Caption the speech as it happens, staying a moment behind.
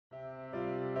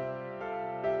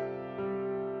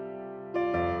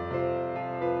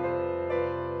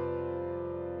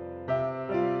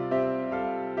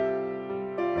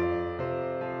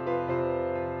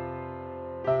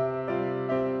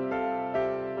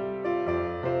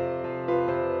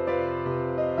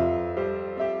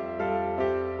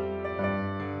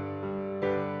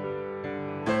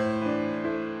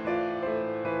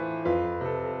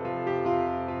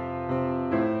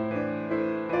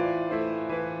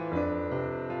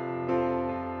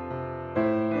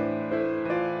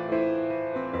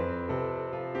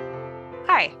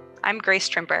I'm Grace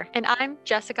Trimper. And I'm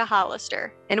Jessica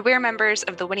Hollister. And we're members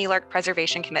of the Winnie Lark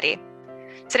Preservation Committee.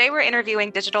 Today we're interviewing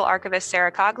digital archivist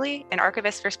Sarah Cogley and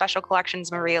archivist for Special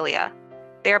Collections Maria Leah.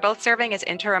 They are both serving as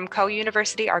interim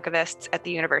co-university archivists at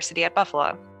the University at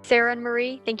Buffalo. Sarah and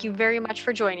Marie, thank you very much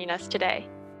for joining us today.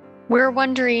 We're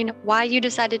wondering why you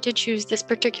decided to choose this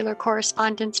particular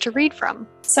correspondence to read from.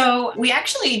 So we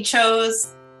actually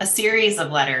chose a series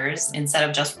of letters instead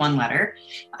of just one letter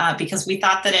because we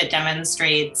thought that it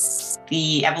demonstrates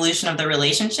the evolution of the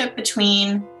relationship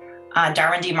between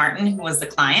Darwin D. Martin, who was the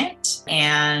client,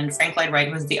 and Frank Lloyd Wright,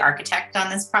 who was the architect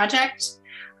on this project.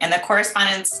 And the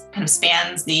correspondence kind of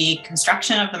spans the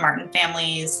construction of the Martin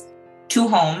family's two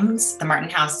homes, the Martin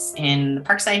House in the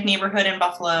Parkside neighborhood in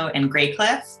Buffalo and Gray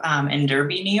Cliff in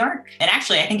Derby, New York. And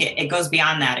actually, I think it goes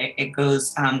beyond that. It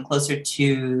goes closer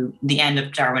to the end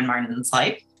of Darwin Martin's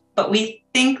life. But we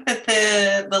think that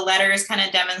the letters kind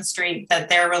of demonstrate that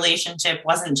their relationship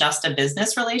wasn't just a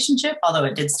business relationship, although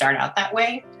it did start out that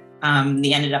way.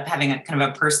 They ended up having a kind of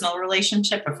a personal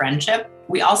relationship, a friendship.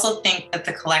 We also think that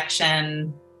the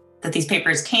collection that these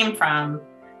papers came from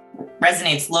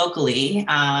resonates locally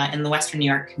in the Western New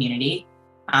York community.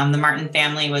 The Martin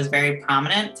family was very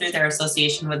prominent through their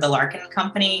association with the Larkin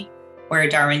Company, where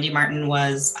Darwin D. Martin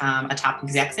was a top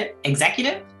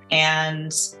executive.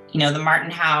 And, the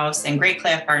Martin House and Gray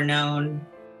Cliff are known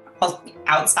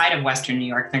outside of Western New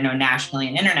York. They're known nationally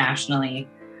and internationally,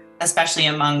 especially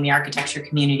among the architecture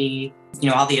community,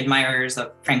 all the admirers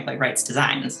of Frank Lloyd Wright's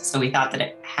designs. So we thought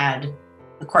that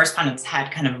the correspondence had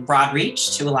kind of broad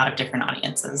reach to a lot of different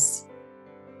audiences.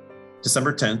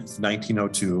 December 10th,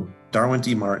 1902, Darwin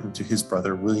D. Martin to his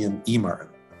brother, William E. Martin.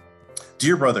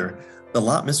 Dear brother, the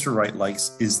lot Mr. Wright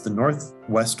likes is the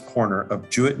northwest corner of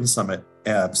Jewett and Summit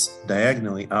Aves,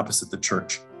 diagonally opposite the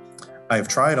church. I have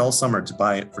tried all summer to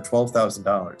buy it for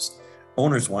 $12,000.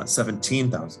 Owners want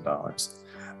 $17,000.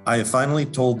 I have finally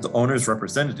told the owner's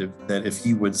representative that if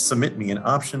he would submit me an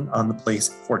option on the place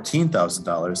for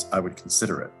 $14,000, I would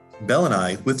consider it. Belle and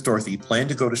I, with Dorothy, plan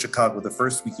to go to Chicago the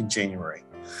first week in January.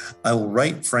 I will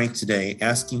write Frank today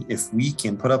asking if we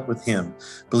can put up with him,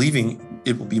 believing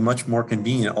it will be much more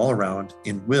convenient all around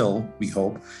and will, we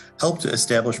hope, help to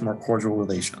establish more cordial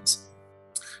relations.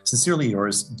 Sincerely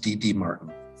yours, D.D.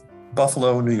 Martin.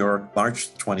 Buffalo, New York,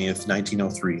 March 20th,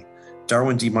 1903.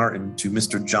 Darwin D. Martin to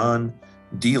Mr. John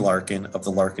D. Larkin of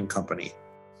the Larkin Company.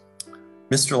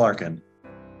 Mr. Larkin,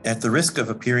 at the risk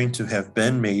of appearing to have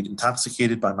been made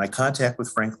intoxicated by my contact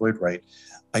with Frank Lloyd Wright,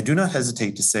 I do not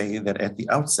hesitate to say that at the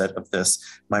outset of this,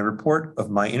 my report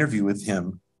of my interview with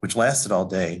him, which lasted all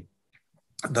day,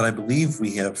 that I believe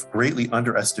we have greatly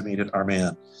underestimated our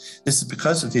man. This is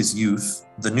because of his youth,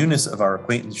 the newness of our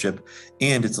acquaintanceship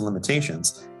and its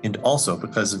limitations, and also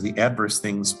because of the adverse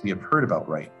things we have heard about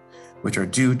Wright, which are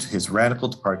due to his radical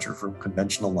departure from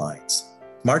conventional lines.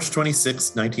 March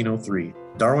 26, 1903,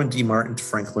 Darwin D. Martin to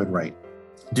Frank Lloyd Wright.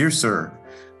 Dear Sir,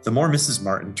 the more Mrs.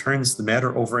 Martin turns the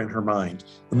matter over in her mind,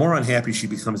 the more unhappy she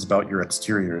becomes about your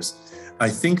exteriors. I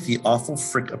think the awful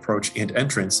Frick approach and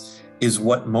entrance is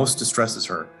what most distresses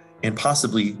her, and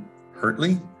possibly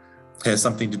Hurtley has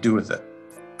something to do with it.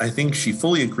 I think she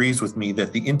fully agrees with me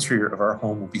that the interior of our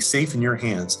home will be safe in your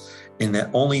hands and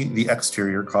that only the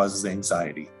exterior causes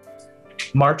anxiety.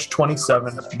 March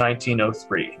 27,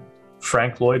 1903,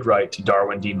 Frank Lloyd Wright to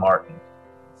Darwin D. Martin.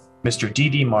 Mr.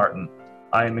 D.D. Martin,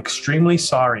 I am extremely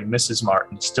sorry Mrs.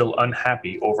 Martin is still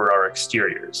unhappy over our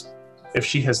exteriors. If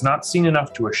she has not seen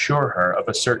enough to assure her of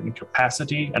a certain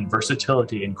capacity and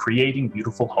versatility in creating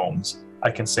beautiful homes,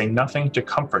 I can say nothing to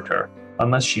comfort her,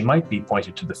 unless she might be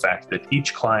pointed to the fact that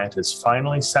each client is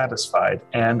finally satisfied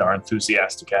and our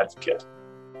enthusiastic advocate.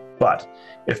 But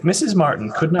if Mrs. Martin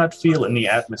could not feel in the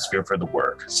atmosphere for the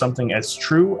work something as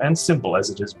true and simple as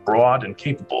it is broad and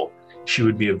capable, she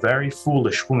would be a very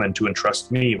foolish woman to entrust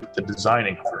me with the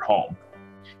designing of her home.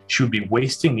 She would be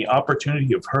wasting the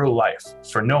opportunity of her life,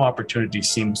 for no opportunity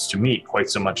seems to me quite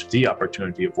so much the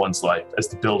opportunity of one's life as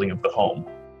the building of the home.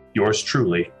 Yours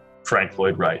truly, Frank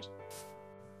Lloyd Wright.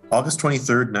 August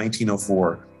 23,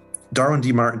 1904, Darwin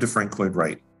D. Martin to Frank Lloyd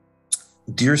Wright.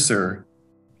 Dear Sir,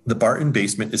 the Barton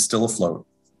basement is still afloat.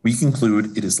 We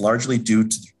conclude it is largely due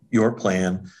to your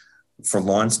plan for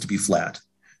lawns to be flat.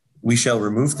 We shall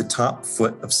remove the top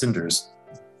foot of cinders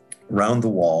round the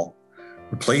wall,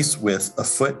 replace with a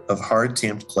foot of hard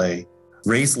tamped clay,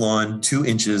 raise lawn 2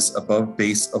 inches above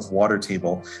base of water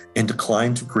table, and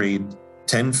decline to grade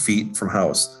 10 feet from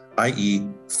house, i.e.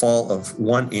 fall of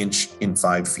 1 inch in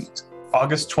 5 feet.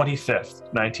 August 25th,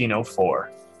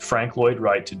 1904, Frank Lloyd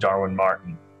Wright to Darwin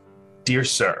Martin. Dear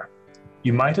Sir,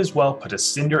 you might as well put a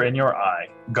cinder in your eye,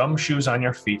 gumshoes on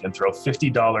your feet and throw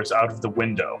 $50 out of the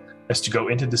window as to go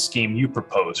into the scheme you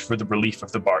propose for the relief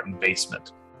of the Barton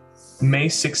basement. May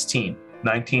 16,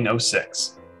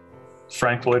 1906.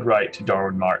 Frank Lloyd Wright to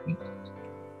Darwin Martin.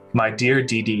 My dear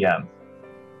DDM,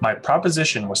 my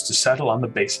proposition was to settle on the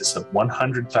basis of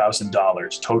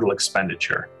 $100,000 total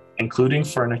expenditure, including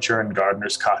furniture and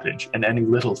gardener's cottage and any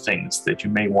little things that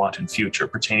you may want in future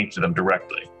pertaining to them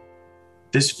directly.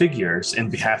 This figures in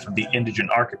behalf of the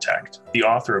indigent architect, the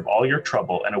author of all your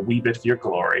trouble and a wee bit of your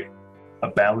glory, a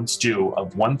balance due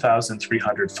of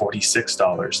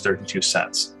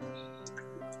 $1,346.32.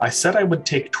 I said I would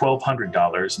take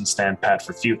 $1,200 and stand pat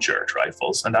for future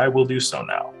trifles, and I will do so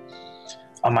now.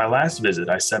 On my last visit,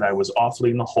 I said I was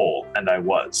awfully in the hole, and I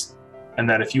was, and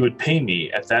that if you would pay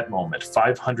me at that moment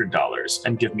 $500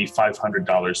 and give me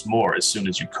 $500 more as soon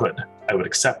as you could, I would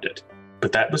accept it.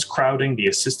 But that was crowding the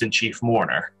assistant chief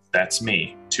mourner, that's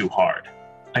me, too hard.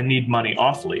 I need money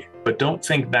awfully, but don't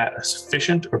think that a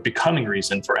sufficient or becoming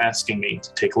reason for asking me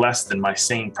to take less than my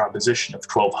sane proposition of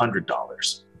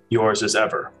 $1,200. Yours as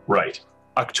ever, Wright.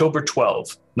 October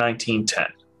 12, 1910.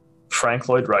 Frank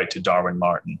Lloyd Wright to Darwin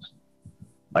Martin.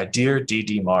 My dear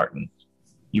D.D. Martin,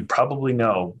 you probably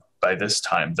know by this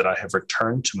time that I have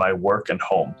returned to my work and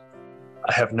home.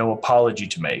 I have no apology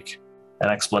to make, an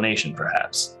explanation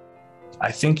perhaps.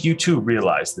 I think you too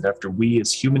realize that after we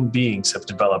as human beings have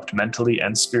developed mentally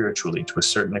and spiritually to a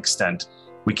certain extent,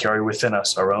 we carry within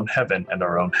us our own heaven and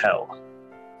our own hell.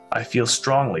 I feel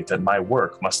strongly that my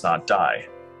work must not die.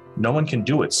 No one can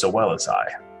do it so well as I.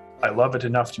 I love it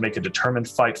enough to make a determined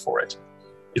fight for it.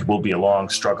 It will be a long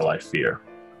struggle, I fear.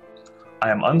 I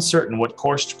am uncertain what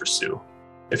course to pursue.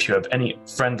 If you have any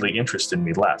friendly interest in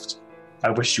me left,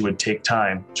 I wish you would take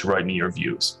time to write me your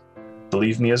views.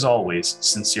 Believe me as always,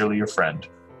 sincerely your friend,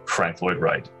 Frank Lloyd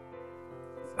Wright.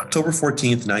 October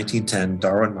 14th, 1910,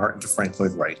 Darwin Martin to Frank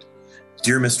Lloyd Wright.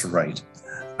 Dear Mr. Wright,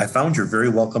 I found your very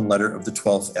welcome letter of the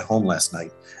 12th at home last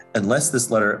night. Unless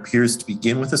this letter appears to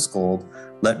begin with a scold,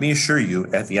 let me assure you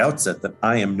at the outset that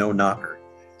I am no knocker,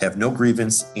 have no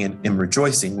grievance, and am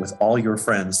rejoicing with all your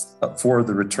friends for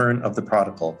the return of the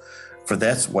prodigal, for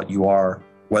that's what you are,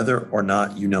 whether or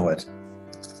not you know it.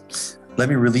 Let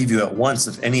me relieve you at once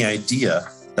of any idea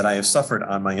that I have suffered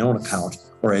on my own account,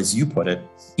 or as you put it,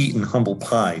 eaten humble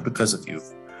pie because of you.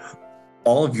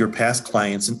 All of your past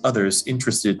clients and others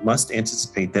interested must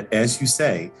anticipate that, as you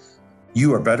say,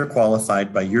 you are better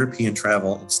qualified by European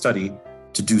travel and study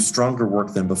to do stronger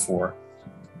work than before.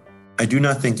 I do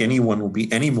not think anyone will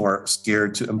be any more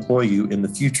scared to employ you in the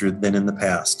future than in the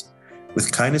past.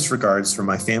 With kindest regards from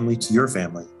my family to your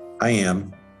family, I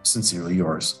am sincerely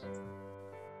yours.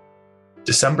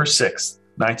 December 6,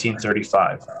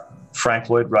 1935. Frank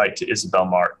Lloyd Wright to Isabel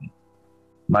Martin.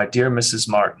 My dear Mrs.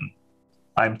 Martin,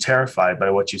 I am terrified by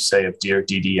what you say of dear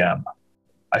DDM.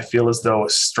 I feel as though a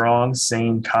strong,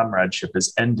 sane comradeship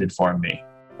has ended for me,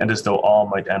 and as though all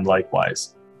might end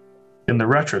likewise. In the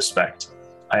retrospect,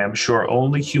 I am sure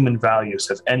only human values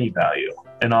have any value,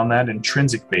 and on that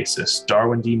intrinsic basis,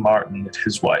 Darwin D. Martin and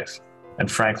his wife,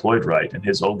 and Frank Lloyd Wright and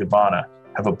his Olgivana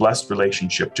have a blessed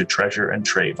relationship to treasure and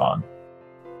trave on.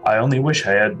 I only wish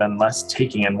I had been less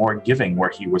taking and more giving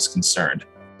where he was concerned,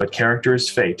 but character is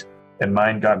fate, and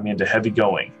mine got me into heavy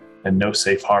going, and no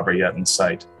safe harbor yet in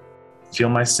sight. Feel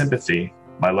my sympathy,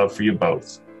 my love for you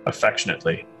both.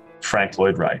 Affectionately, Frank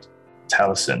Lloyd Wright.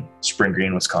 Taliesin, Spring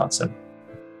Green, Wisconsin.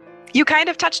 You kind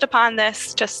of touched upon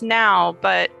this just now,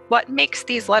 but what makes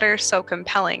these letters so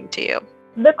compelling to you?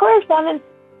 The correspondence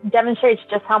demonstrates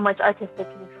just how much artistic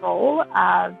control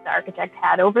the architect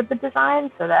had over the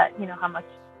design, so that, how much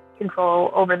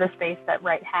control over the space that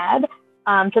Wright had,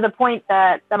 to the point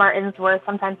that the Martins were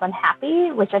sometimes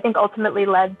unhappy, which I think ultimately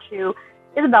led to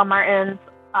Isabel Martin's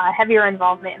heavier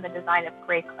involvement in the design of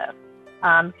Graycliff.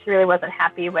 She really wasn't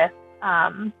happy with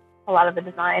a lot of the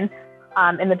design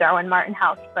in the Darwin Martin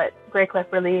house, but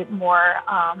Graycliff really more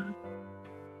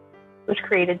was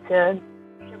created to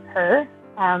suit her.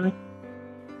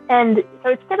 And so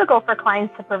it's typical for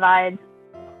clients to provide,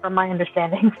 from my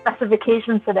understanding,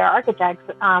 specifications to their architects,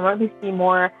 or at least be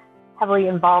more heavily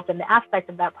involved in the aspect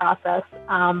of that process.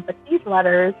 But these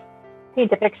letters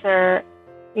paint a picture.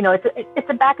 It's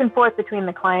a back and forth between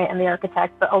the client and the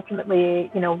architect, but ultimately,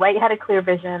 Wright had a clear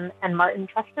vision and Martin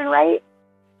trusted Wright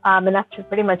enough to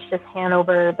pretty much just hand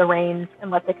over the reins and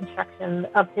let the construction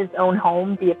of his own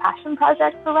home be a passion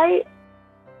project for Wright.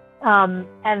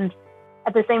 And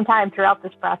at the same time, throughout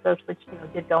this process, which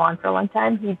did go on for a long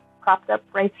time, he propped up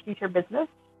Wright's future business.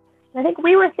 And I think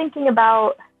we were thinking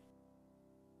about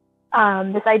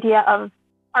this idea of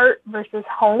art versus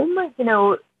home.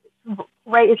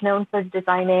 Wright is known for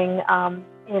designing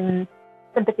in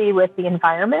sympathy with the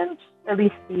environment, at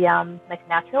least the like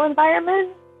natural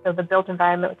environment, so the built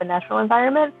environment with the natural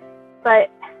environment.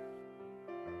 But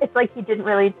it's like he didn't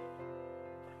really.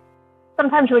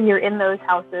 Sometimes when you're in those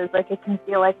houses, like it can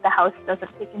feel like the house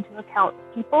doesn't take into account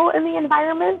people in the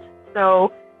environment.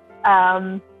 So,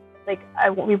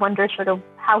 we wonder sort of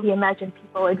how he imagined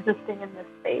people existing in this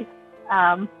space.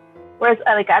 Whereas,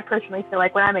 I personally feel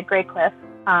like when I'm at Great Cliff,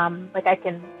 I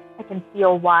can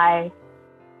feel why.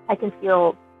 I can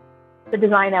feel the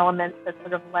design elements that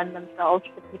sort of lend themselves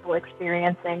to people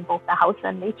experiencing both the house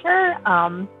and nature.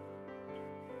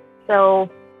 So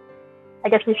I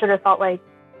guess we sort of felt like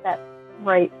that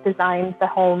Wright designed the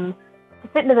home to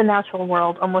fit into the natural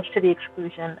world almost to the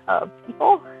exclusion of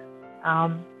people.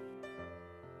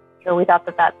 So we thought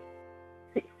that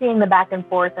seeing the back and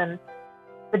forth and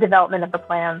the development of the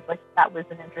plans, that was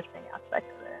an interesting aspect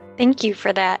of it. Thank you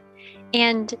for that.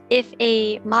 And if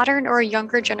a modern or a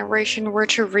younger generation were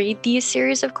to read these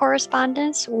series of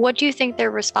correspondence, what do you think their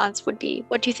response would be?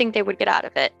 What do you think they would get out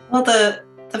of it? Well,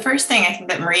 the first thing I think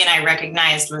that Marie and I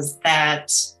recognized was that,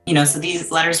 so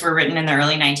these letters were written in the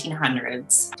early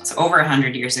 1900s, so over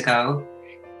 100 years ago.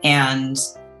 And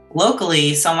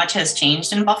locally, so much has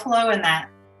changed in Buffalo in that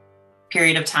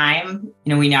period of time.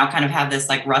 We now kind of have this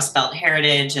Rust Belt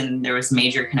heritage, and there was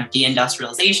major kind of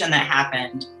deindustrialization that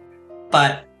happened.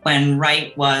 But when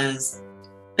Wright was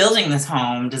building this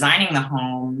home, designing the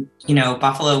home,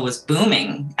 Buffalo was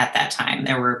booming at that time.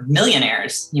 There were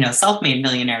millionaires, self-made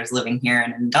millionaires living here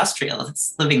and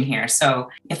industrialists living here. So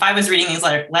if I was reading these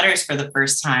letters for the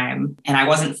first time and I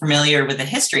wasn't familiar with the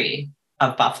history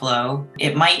of Buffalo,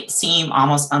 it might seem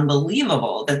almost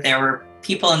unbelievable that there were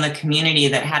people in the community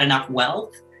that had enough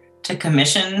wealth to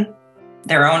commission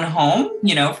their own home,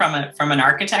 from an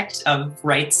architect of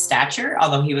Wright's stature,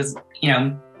 although he was,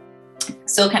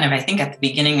 still kind of, I think, at the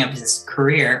beginning of his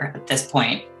career at this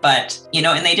point. But,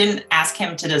 and they didn't ask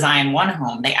him to design one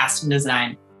home. They asked him to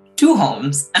design two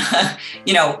homes,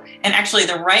 and actually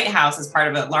the Wright house is part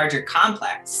of a larger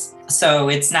complex. So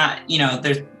it's not,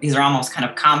 these are almost kind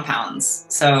of compounds.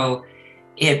 So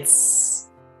it's,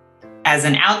 as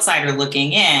an outsider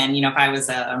looking in, if I was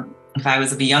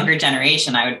of a younger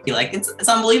generation, I would be like, it's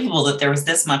unbelievable that there was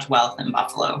this much wealth in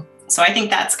Buffalo. So I think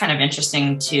that's kind of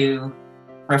interesting to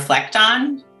reflect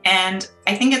on. And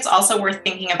I think it's also worth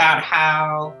thinking about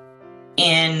how,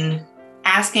 in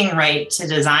asking Wright to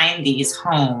design these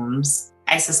homes,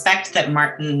 I suspect that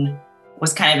Martin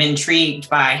was kind of intrigued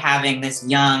by having this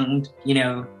young,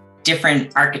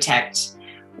 different architect,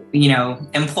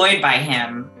 employed by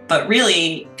him, but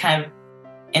really kind of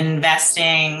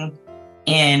investing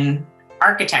in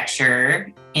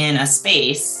architecture in a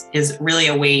space is really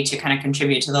a way to kind of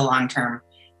contribute to the long-term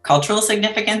cultural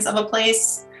significance of a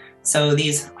place. So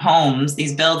these homes,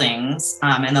 these buildings,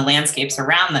 and the landscapes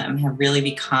around them have really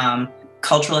become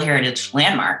cultural heritage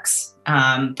landmarks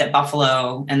that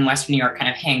Buffalo and Western New York kind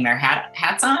of hang their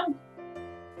hats on,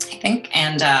 I think.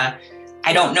 And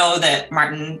I don't know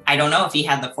if he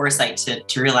had the foresight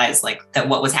to realize that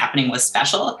what was happening was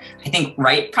special. I think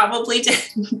Wright probably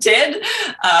did,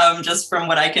 just from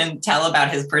what I can tell about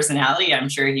his personality. I'm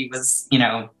sure he was,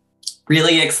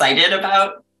 really excited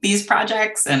about these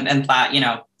projects and thought,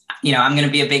 I'm going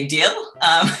to be a big deal.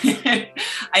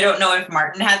 I don't know if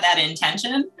Martin had that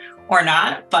intention or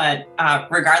not, but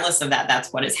regardless of that,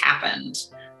 that's what has happened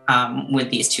with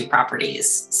these two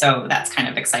properties. So that's kind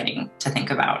of exciting to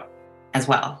think about as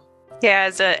well.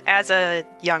 Yeah, as a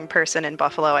young person in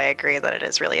Buffalo, I agree that it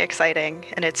is really exciting,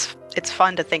 and it's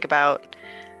fun to think about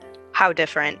how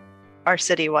different our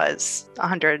city was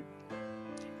 100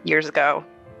 years ago.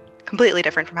 Completely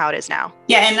different from how it is now.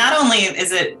 Yeah, and not only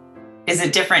is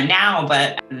it different now,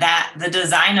 but that the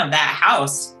design of that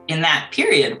house in that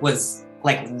period was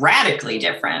radically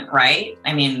different, right?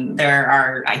 I mean,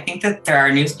 I think that there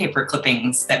are newspaper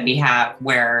clippings that we have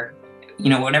where,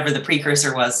 whatever the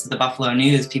precursor was to the Buffalo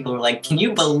News, people were like, can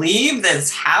you believe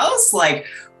this house?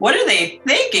 What are they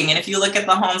thinking? And if you look at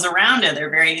the homes around it,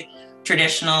 they're very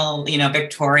traditional,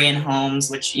 Victorian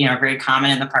homes, which, are very common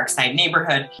in the Parkside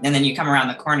neighborhood. And then you come around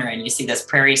the corner and you see this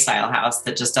prairie style house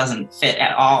that just doesn't fit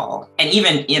at all. And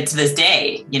even to this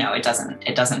day,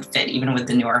 it doesn't fit even with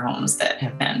the newer homes that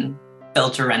have been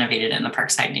built or renovated in the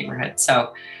Parkside neighborhood.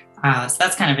 So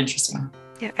that's kind of interesting.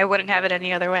 Yeah, I wouldn't have it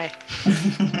any other way.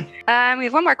 We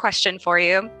have one more question for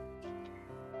you.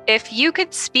 If you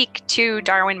could speak to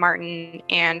Darwin Martin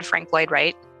and Frank Lloyd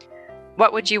Wright,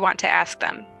 what would you want to ask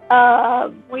them?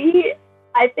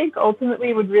 I think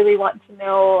ultimately would really want to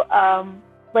know,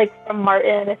 from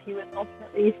Martin, if he was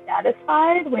ultimately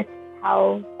satisfied with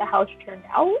how the house turned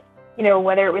out,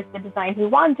 whether it was the design he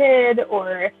wanted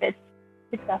or if it's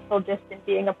successful just in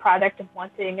being a product of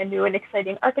wanting a new and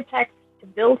exciting architect to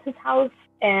build his house.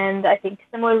 And I think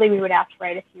similarly, we would ask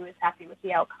Wright if he was happy with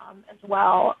the outcome as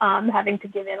well, having to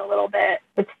give in a little bit,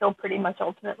 but still pretty much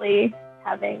ultimately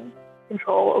having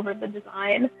control over the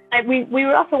design. We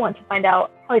would also want to find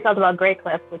out how he felt about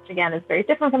Greycliff, which again is very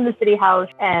different from the city house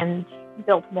and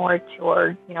built more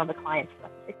toward, the client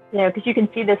stuff. Because you can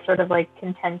see this sort of like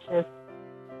contentious,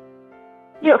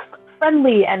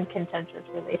 friendly and contentious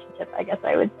relationship, I guess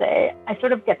I would say. I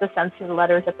sort of get the sense through the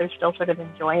letters that they're still sort of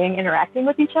enjoying interacting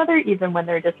with each other, even when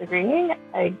they're disagreeing.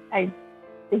 I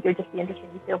think it would just be interesting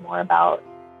to hear more about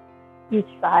each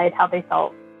side, how they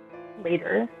felt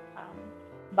later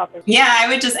about their. Yeah, I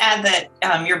would just add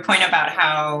that your point about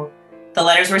how the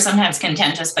letters were sometimes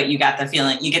contentious, but you get the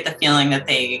feeling that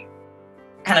they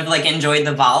kind of like enjoyed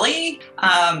the volley.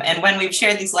 And when we've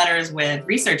shared these letters with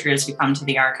researchers who come to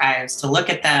the archives to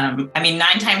look at them, 9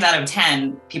 times out of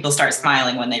 10, people start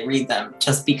smiling when they read them,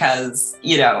 just because,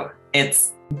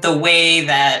 it's the way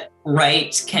that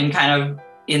Wright can kind of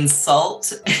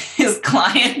insult his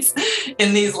clients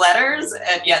in these letters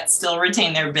and yet still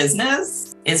retain their business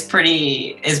is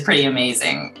pretty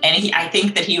amazing. And I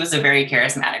think that he was a very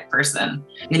charismatic person.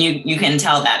 And you can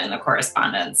tell that in the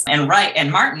correspondence. And Wright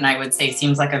and Martin, I would say,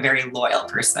 seems like a very loyal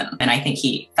person. And I think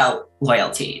he felt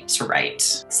loyalty to Wright.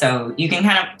 So you can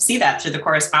kind of see that through the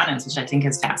correspondence, which I think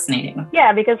is fascinating.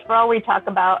 Yeah, because for all we talk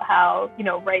about how,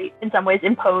 Wright in some ways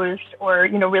imposed or,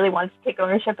 really wanted to take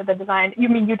ownership of the design,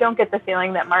 you don't get the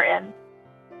feeling that Martin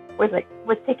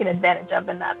was taken advantage of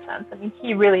in that sense.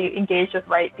 He really engaged with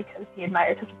Wright because he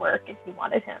admired his work and he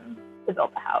wanted him to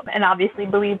build the house, and obviously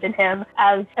believed in him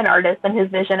as an artist and his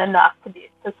vision enough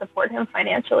to support him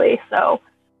financially. So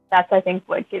that's, I think,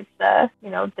 what gives the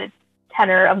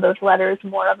tenor of those letters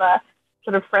more of a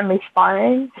sort of friendly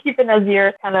sparring, even as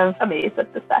you're kind of amazed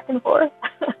at this back and forth.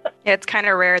 Yeah, it's kind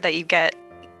of rare that you get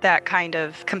that kind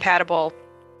of compatible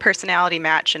personality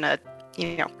match in a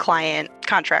client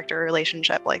contractor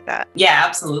relationship like that. Yeah,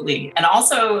 absolutely. And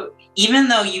also, even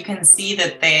though you can see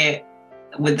that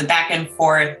with the back and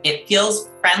forth, it feels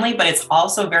friendly, but it's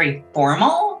also very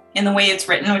formal in the way it's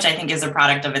written, which I think is a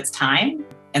product of its time.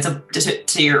 And so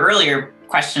to your earlier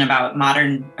question about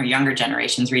modern or younger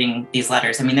generations reading these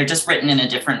letters, they're just written in a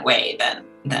different way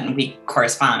than we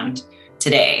correspond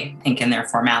today, I think, in their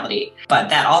formality. But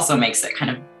that also makes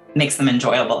them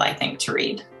enjoyable, I think, to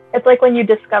read. It's like when you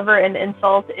discover an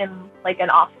insult in like an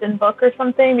Austen book or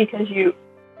something, because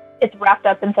it's wrapped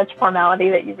up in such formality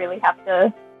that you really have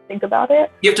to think about it.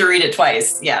 You have to read it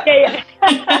twice. Yeah. Yeah.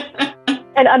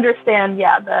 And understand,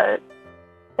 the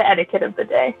etiquette of the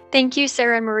day. Thank you,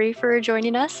 Sarah and Marie, for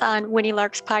joining us on Winnie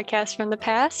Lark's podcast from the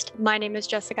past. My name is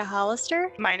Jessica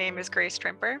Hollister. My name is Grace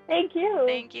Trimper. Thank you.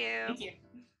 Thank you. Thank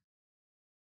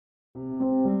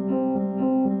you.